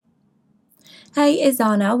Hey, it's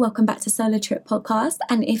Zana. Welcome back to Solo Trip Podcast.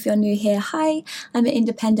 And if you're new here, hi, I'm an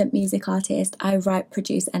independent music artist. I write,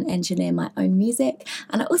 produce, and engineer my own music.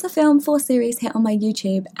 And I also film 4 series here on my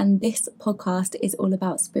YouTube. And this podcast is all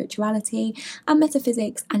about spirituality and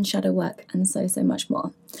metaphysics and shadow work and so much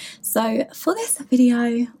more. So for this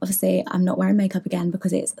video, obviously, I'm not wearing makeup again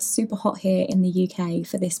because it's super hot here in the UK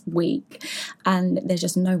for this week. And there's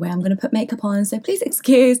just no way I'm going to put makeup on. So please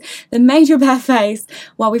excuse the major bare face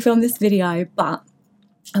while we film this video. But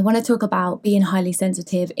I want to talk about being highly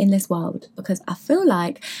sensitive in this world because I feel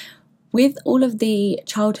like with all of the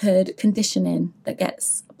childhood conditioning that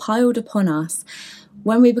gets piled upon us,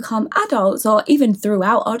 when we become adults or even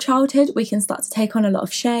throughout our childhood, we can start to take on a lot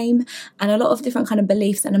of shame and a lot of different kind of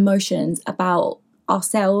beliefs and emotions about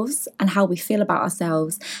ourselves and how we feel about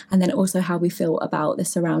ourselves, and then also how we feel about the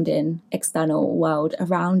surrounding external world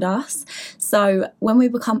around us. So when we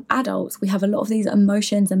become adults, we have a lot of these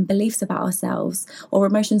emotions and beliefs about ourselves or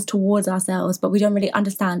emotions towards ourselves, but we don't really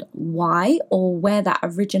understand why or where that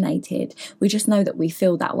originated. We just know that we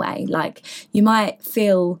feel that way. Like you might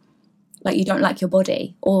feel like you don't like your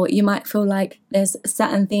body, or you might feel like there's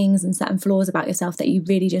certain things and certain flaws about yourself that you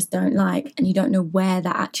really just don't like, and you don't know where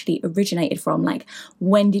that actually originated from. Like,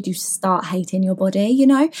 when did you start hating your body, you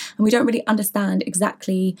know? And we don't really understand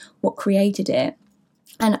exactly what created it.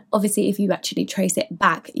 And obviously, if you actually trace it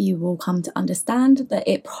back, you will come to understand that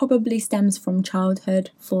it probably stems from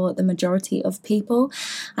childhood for the majority of people.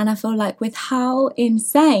 And I feel like with how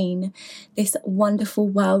insane this wonderful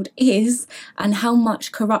world is, and how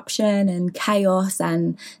much corruption and chaos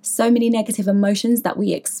and so many negative emotions that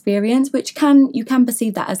we experience, which you can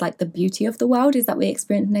perceive that as like the beauty of the world, is that we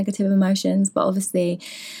experience negative emotions. But obviously,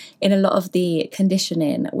 in a lot of the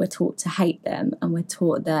conditioning, we're taught to hate them, and we're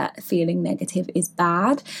taught that feeling negative is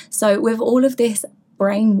bad. So with all of this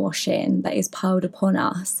brainwashing that is piled upon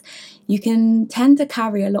us, you can tend to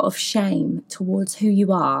carry a lot of shame towards who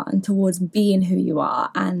you are and towards being who you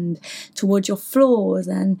are and towards your flaws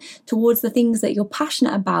and towards the things that you're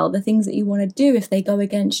passionate about, the things that you want to do if they go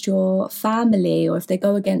against your family or if they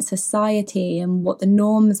go against society and what the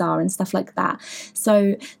norms are and stuff like that.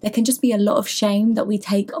 So there can just be a lot of shame that we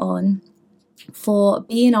take on for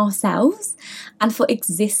being ourselves and for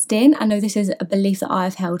existing. I know this is a belief that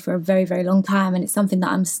I've held for a very, very long time, and it's something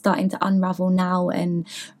that I'm starting to unravel now and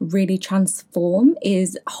really transform,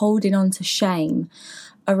 is holding on to shame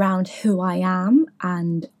around who I am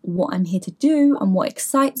and what I'm here to do and what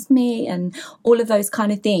excites me and all of those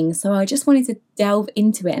kind of things. So I just wanted to delve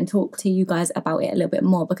into it and talk to you guys about it a little bit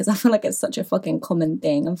more, because I feel like it's such a fucking common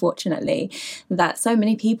thing, unfortunately, that so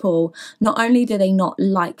many people, not only do they not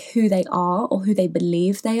like who they are or who they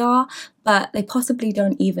believe they are, but they possibly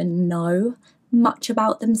don't even know much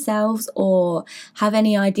about themselves or have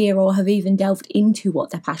any idea or have even delved into what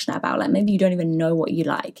they're passionate about. Like maybe you don't even know what you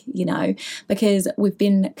like, you know, because we've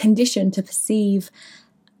been conditioned to perceive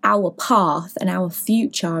our path and our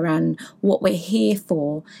future and what we're here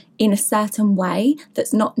for in a certain way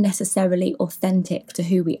that's not necessarily authentic to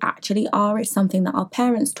who we actually are. It's something that our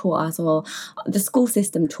parents taught us, or the school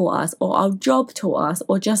system taught us, or our job taught us,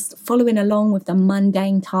 or just following along with the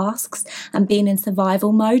mundane tasks and being in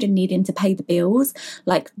survival mode and needing to pay the bills.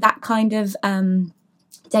 Like that kind of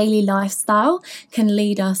daily lifestyle can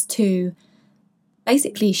lead us to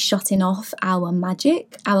basically shutting off our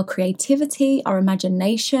magic, our creativity, our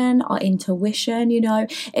imagination, our intuition, you know.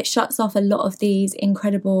 It shuts off a lot of these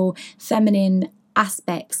incredible feminine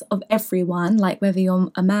aspects of everyone, like whether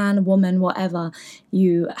you're a man, woman, whatever,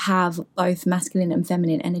 you have both masculine and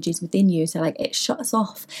feminine energies within you. So like it shuts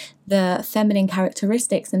off the feminine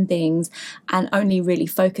characteristics and things and only really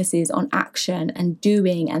focuses on action and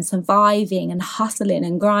doing and surviving and hustling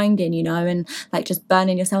and grinding, you know, and like just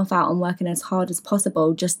burning yourself out and working as hard as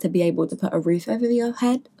possible just to be able to put a roof over your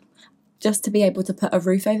head, just to be able to put a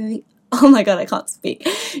roof over oh my god, I can't speak,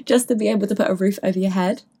 just to be able to put a roof over your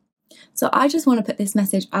head. So I just want to put this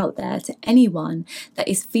message out there to anyone that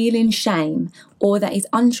is feeling shame or that is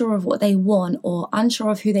unsure of what they want or unsure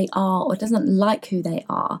of who they are or doesn't like who they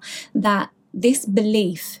are, that this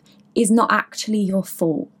belief is not actually your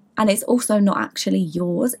fault, and it's also not actually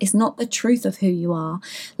yours. It's not the truth of who you are.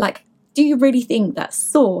 Like, do you really think that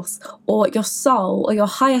source or your soul or your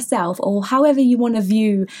higher self, or however you want to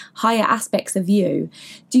view higher aspects of you,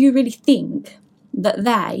 do you really think that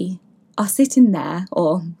they are sitting there,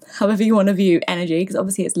 or however you want to view energy, because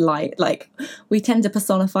obviously it's light, like we tend to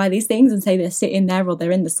personify these things and say they're sitting there or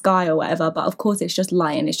they're in the sky or whatever, but of course it's just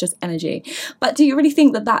light and it's just energy. But do you really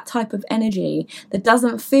think that that type of energy that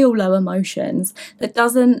doesn't feel low emotions, that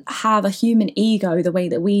doesn't have a human ego the way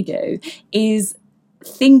that we do, is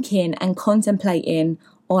thinking and contemplating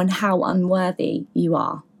on how unworthy you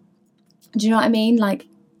are. Do you know what I mean? Like,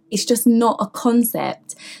 it's just not a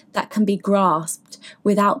concept that can be grasped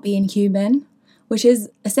without being human, which is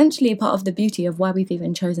essentially part of the beauty of why we've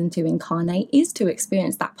even chosen to incarnate, is to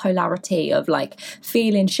experience that polarity of like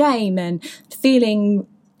feeling shame and feeling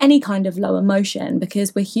any kind of low emotion,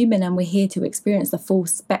 because we're human and we're here to experience the full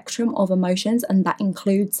spectrum of emotions, and that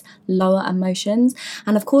includes lower emotions.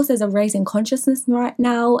 And of course, there's a raising consciousness right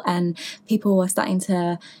now, and people are starting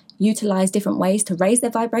to utilize different ways to raise their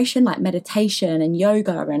vibration, like meditation and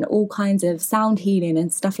yoga and all kinds of sound healing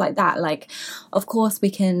and stuff like that. Like, of course, we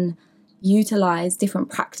can utilize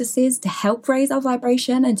different practices to help raise our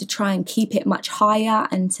vibration and to try and keep it much higher,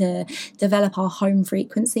 and to develop our home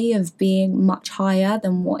frequency of being much higher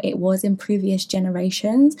than what it was in previous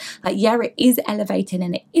generations. Like, yeah, it is elevating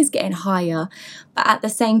and it is getting higher, but at the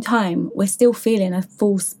same time, we're still feeling a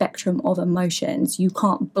full spectrum of emotions. You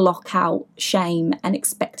can't block out shame and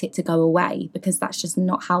expect it to go away, because that's just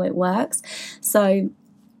not how it works. So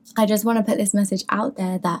I just want to put this message out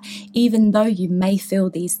there that even though you may feel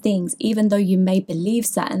these things, even though you may believe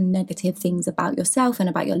certain negative things about yourself and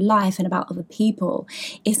about your life and about other people,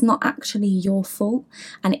 it's not actually your fault.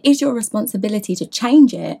 And it is your responsibility to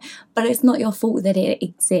change it, but it's not your fault that it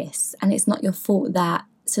exists. And it's not your fault that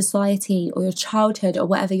society or your childhood or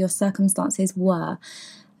whatever your circumstances were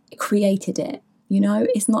created it. You know,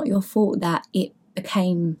 it's not your fault that it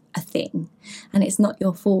became a thing. And it's not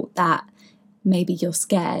your fault that maybe you're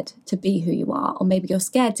scared to be who you are, or maybe you're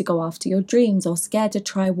scared to go after your dreams, or scared to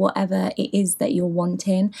try whatever it is that you're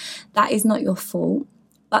wanting. That is not your fault.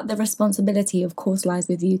 But the responsibility, of course, lies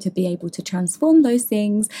with you to be able to transform those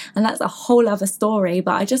things. And that's a whole other story.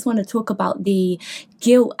 But I just want to talk about the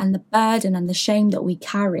guilt and the burden and the shame that we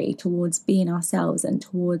carry towards being ourselves and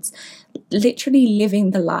towards literally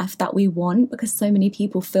living the life that we want, because so many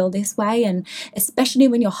people feel this way. And especially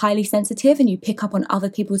when you're highly sensitive and you pick up on other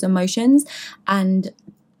people's emotions, and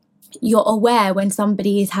you're aware when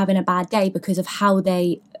somebody is having a bad day because of how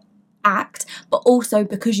they act, but also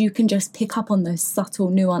because you can just pick up on those subtle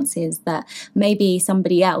nuances that maybe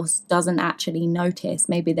somebody else doesn't actually notice.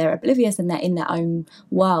 Maybe they're oblivious and they're in their own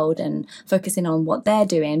world and focusing on what they're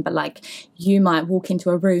doing, but like, you might walk into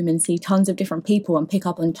a room and see tons of different people and pick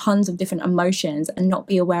up on tons of different emotions and not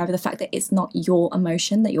be aware of the fact that it's not your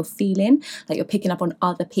emotion that you're feeling, that you're picking up on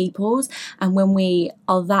other people's. And when we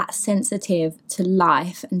are that sensitive to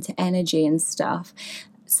life and to energy and stuff,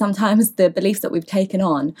 sometimes the beliefs that we've taken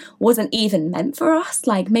on wasn't even meant for us.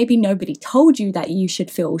 Like, maybe nobody told you that you should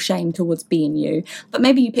feel shame towards being you, but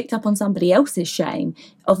maybe you picked up on somebody else's shame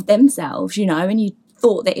of themselves, you know, and you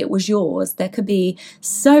thought that it was yours. There could be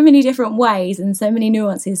so many different ways and so many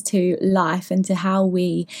nuances to life and to how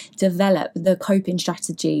we develop the coping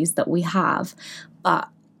strategies that we have. But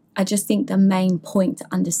I just think the main point to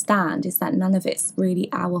understand is that none of it's really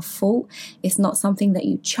our fault. It's not something that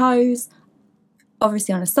you chose.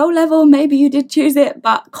 Obviously, on a soul level, maybe you did choose it,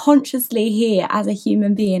 but consciously here as a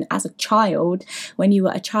human being, as a child, when you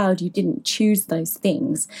were a child, you didn't choose those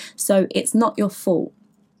things. So it's not your fault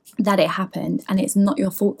that it happened, and it's not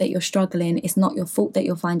your fault that you're struggling. It's not your fault that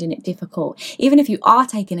you're finding it difficult. Even if you are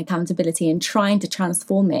taking accountability and trying to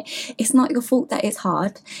transform it, it's not your fault that it's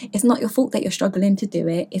hard. It's not your fault that you're struggling to do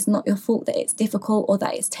it. It's not your fault that it's difficult or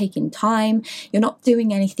that it's taking time. You're not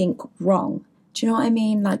doing anything wrong. Do you know what I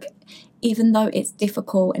mean? Like, even though it's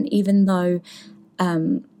difficult, and even though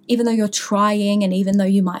you're trying, and even though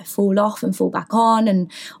you might fall off and fall back on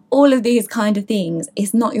and all of these kind of things,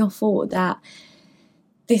 it's not your fault that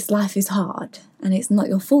this life is hard. And it's not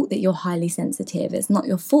your fault that you're highly sensitive. It's not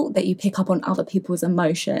your fault that you pick up on other people's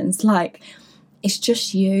emotions. Like, it's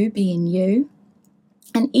just you being you.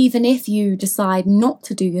 And even if you decide not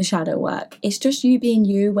to do your shadow work, it's just you being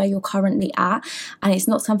you where you're currently at. And it's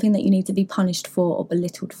not something that you need to be punished for or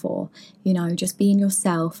belittled for. You know, just being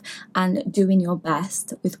yourself and doing your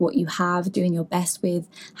best with what you have, doing your best with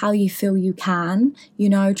how you feel you can, you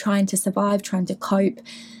know, trying to survive, trying to cope.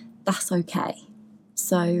 That's okay.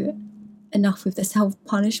 So enough with the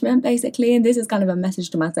self-punishment, basically. And this is kind of a message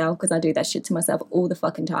to myself, because I do that shit to myself all the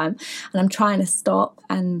fucking time. And I'm trying to stop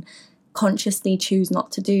and consciously choose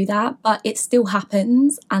not to do that, but it still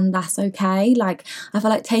happens, and that's okay. Like, I feel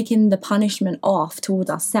like taking the punishment off towards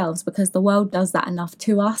ourselves, because the world does that enough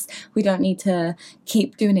to us. We don't need to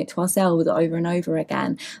keep doing it to ourselves over and over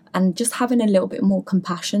again, and just having a little bit more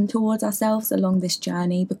compassion towards ourselves along this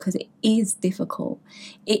journey, because it is difficult.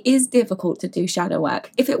 It is difficult to do shadow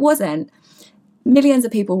work. If it wasn't, millions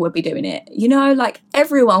of people would be doing it, you know, like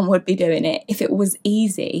everyone would be doing it if it was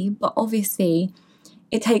easy. But obviously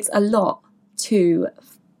it takes a lot to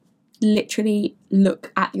literally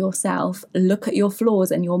look at yourself, look at your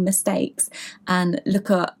flaws and your mistakes, and look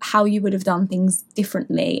at how you would have done things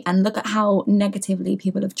differently, and look at how negatively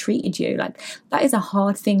people have treated you. Like, that is a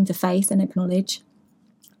hard thing to face and acknowledge.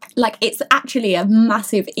 Like, it's actually a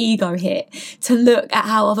massive ego hit to look at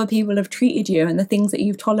how other people have treated you and the things that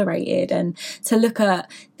you've tolerated, and to look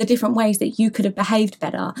at the different ways that you could have behaved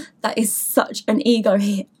better. That is such an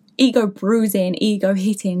ego bruising, ego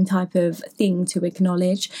hitting type of thing to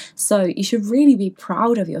acknowledge. So you should really be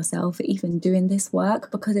proud of yourself for even doing this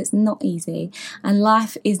work, because it's not easy, and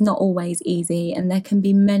life is not always easy, and there can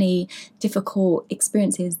be many difficult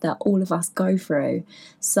experiences that all of us go through.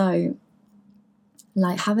 So,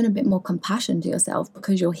 like, having a bit more compassion to yourself,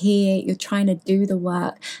 because you're here, you're trying to do the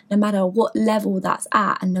work, no matter what level that's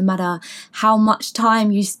at, and no matter how much time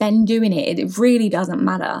you spend doing it, it really doesn't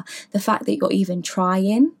matter. The fact that you're even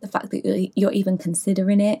trying, the fact that you're even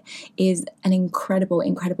considering it, is an incredible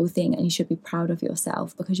thing, and you should be proud of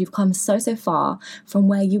yourself, because you've come so far from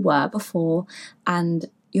where you were before, and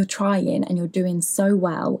you're trying and you're doing so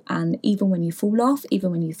well. And even when you fall off,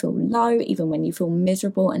 even when you feel low, even when you feel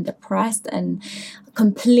miserable and depressed and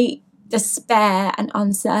complete despair and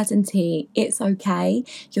uncertainty, it's okay.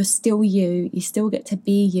 You're still you. You still get to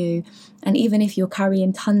be you. And even if you're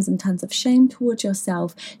carrying tons and tons of shame towards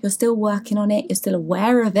yourself, you're still working on it. You're still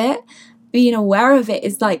aware of it. Being aware of it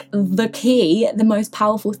is like the key, the most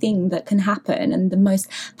powerful thing that can happen, and the most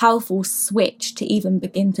powerful switch to even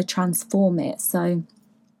begin to transform it. So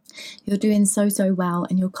you're doing so well,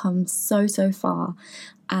 and you'll come so far.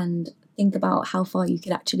 And think about how far you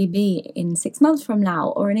could actually be in 6 months from now,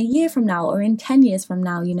 or in a year from now, or in 10 years from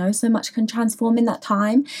now. You know, so much can transform in that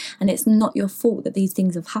time, and it's not your fault that these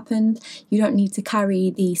things have happened. You don't need to carry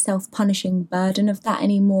the self-punishing burden of that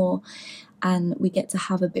anymore. And we get to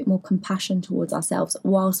have a bit more compassion towards ourselves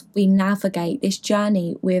whilst we navigate this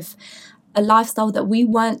journey with a lifestyle that we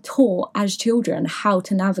weren't taught as children how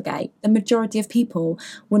to navigate. The majority of people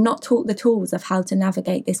were not taught the tools of how to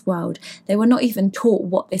navigate this world. They were not even taught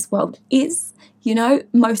what this world is. You know,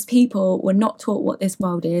 most people were not taught what this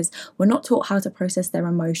world is. We're not taught how to process their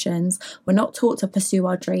emotions. We're not taught to pursue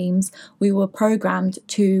our dreams. We were programmed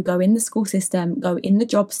to go in the school system, go in the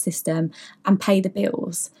job system, and pay the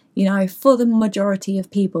bills. You know, for the majority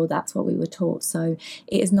of people, that's what we were taught. So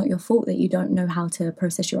it is not your fault that you don't know how to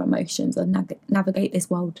process your emotions or navigate this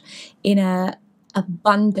world in a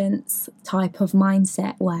abundance type of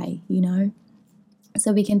mindset way, you know.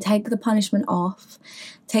 So we can take the punishment off,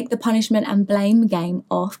 take the punishment and blame game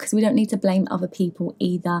off, because we don't need to blame other people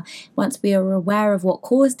either. Once we are aware of what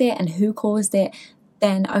caused it and who caused it,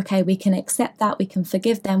 then okay, we can accept that, we can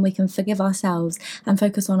forgive them, we can forgive ourselves, and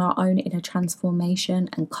focus on our own inner transformation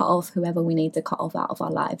and cut off whoever we need to cut off out of our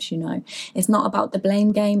lives. You know, it's not about the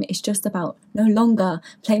blame game. It's just about no longer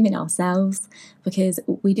blaming ourselves, because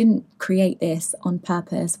we didn't create this on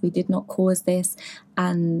purpose. We did not cause this,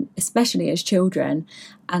 and especially as children.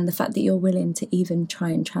 And the fact that you're willing to even try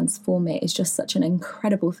and transform it is just such an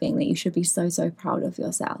incredible thing that you should be so proud of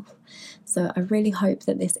yourself. So I really hope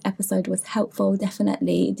that this episode was helpful.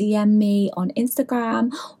 Definitely DM me on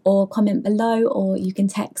Instagram or comment below, or you can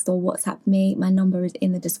text or WhatsApp me. My number is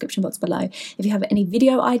in the description box below. If you have any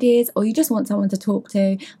video ideas or you just want someone to talk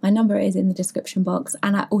to, my number is in the description box.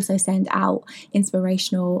 And I also send out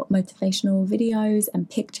inspirational, motivational videos and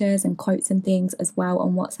pictures and quotes and things as well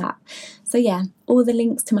on WhatsApp. So yeah, all the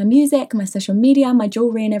links to my music, my social media, my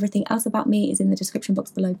jewelry, and everything else about me is in the description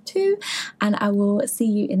box below too. And I will see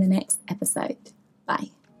you in the next episode.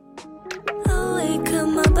 Bye.